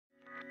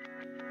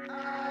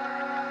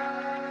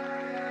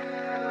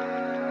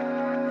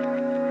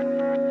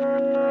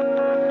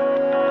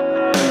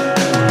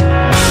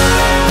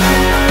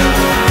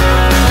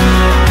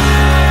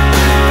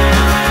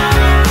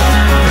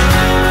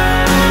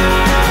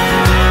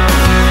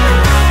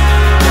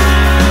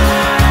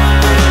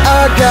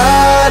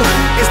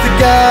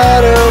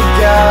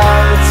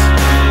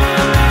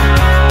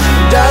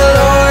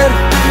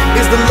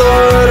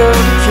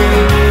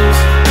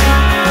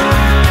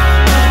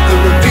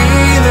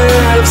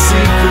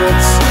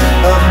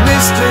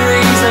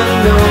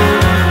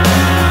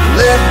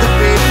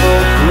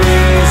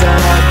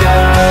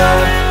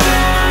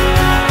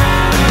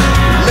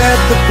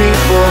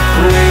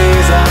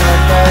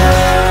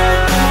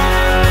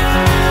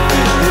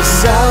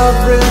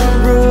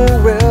sovereign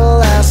rule will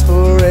last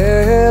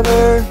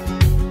forever.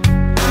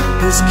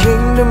 His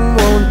kingdom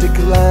won't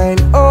decline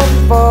or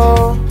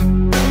fall.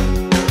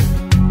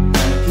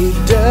 He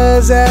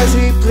does as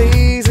he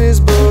pleases,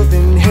 both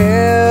in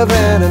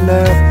heaven and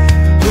earth.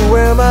 Who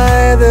am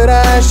I that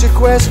I should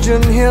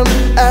question him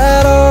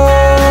at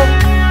all?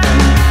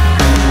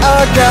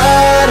 Our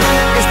God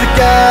is the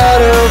God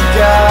of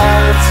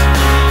gods,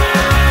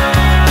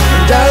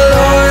 and our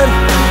Lord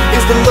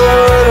is the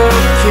Lord of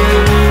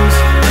kings,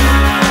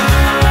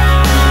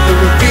 the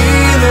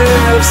revealer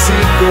of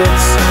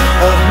secrets,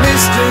 of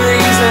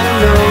mysteries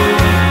unknown.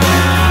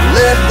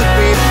 Let the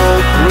people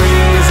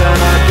praise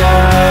our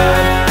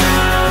God.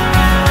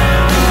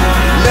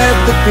 Let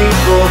the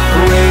people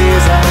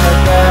praise our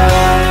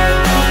God.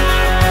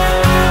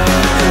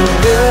 You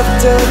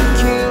lift up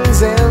kings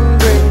and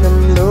bring them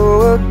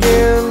low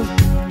again.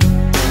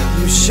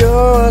 You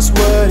show us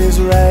what is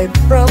right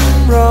from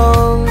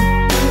wrong.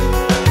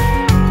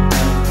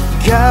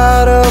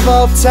 God of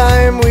all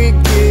time, we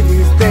give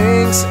you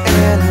thanks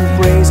and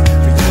praise.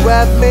 For you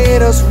have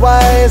made us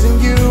wise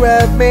and you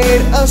have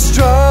made us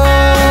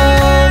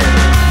strong.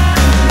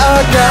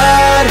 Our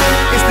God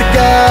is the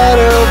God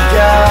of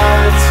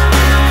gods,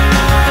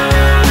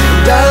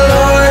 and our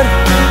Lord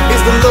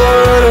is the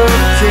Lord of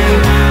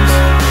kings,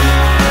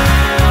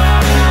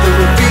 the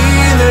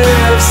revealer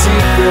of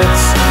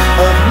secrets,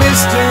 of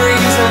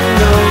mysteries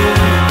unknown.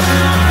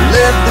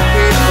 Let the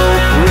people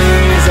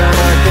praise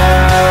our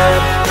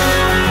God.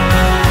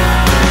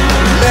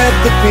 Let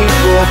the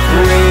people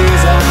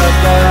praise our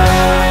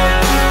God.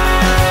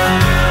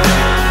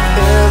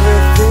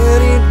 Everything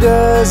he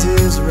does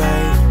is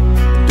right,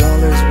 and all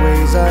his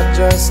ways are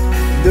just.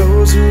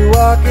 Those who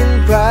walk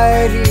in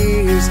pride,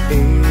 he is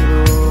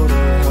able to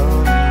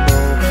humble.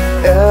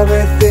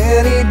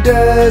 Everything he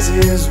does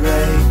is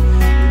right,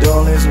 and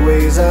all his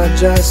ways are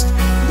just.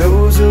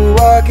 Those who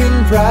walk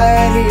in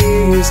pride,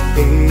 he is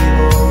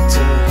able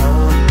to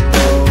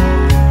humble.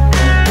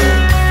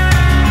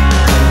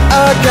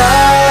 Our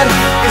God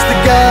is the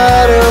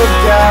God of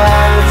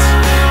gods,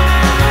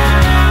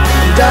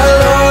 and our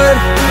Lord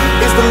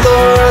is the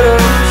Lord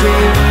of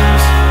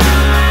kings,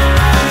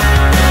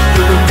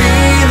 the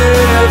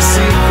revealer of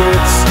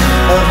secrets,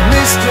 of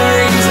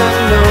mysteries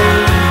unknown.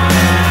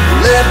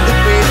 Let the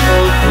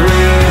people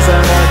praise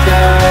our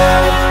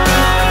God.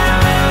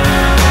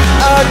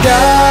 Our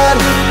God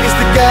is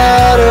the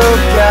God of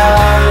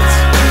gods,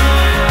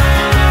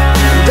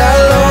 and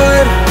our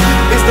Lord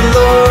is the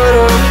Lord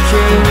of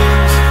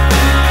kings,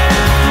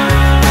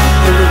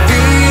 the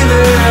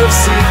revealer of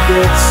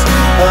secrets,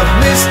 of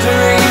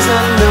mysteries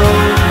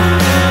unknown.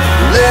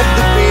 Let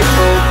the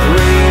people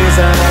praise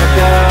our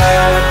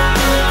God.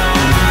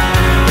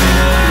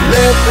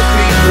 Let the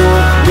people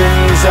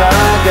praise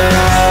our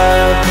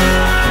God.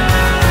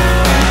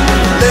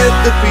 Let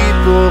the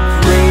people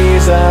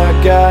praise our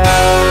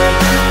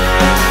God.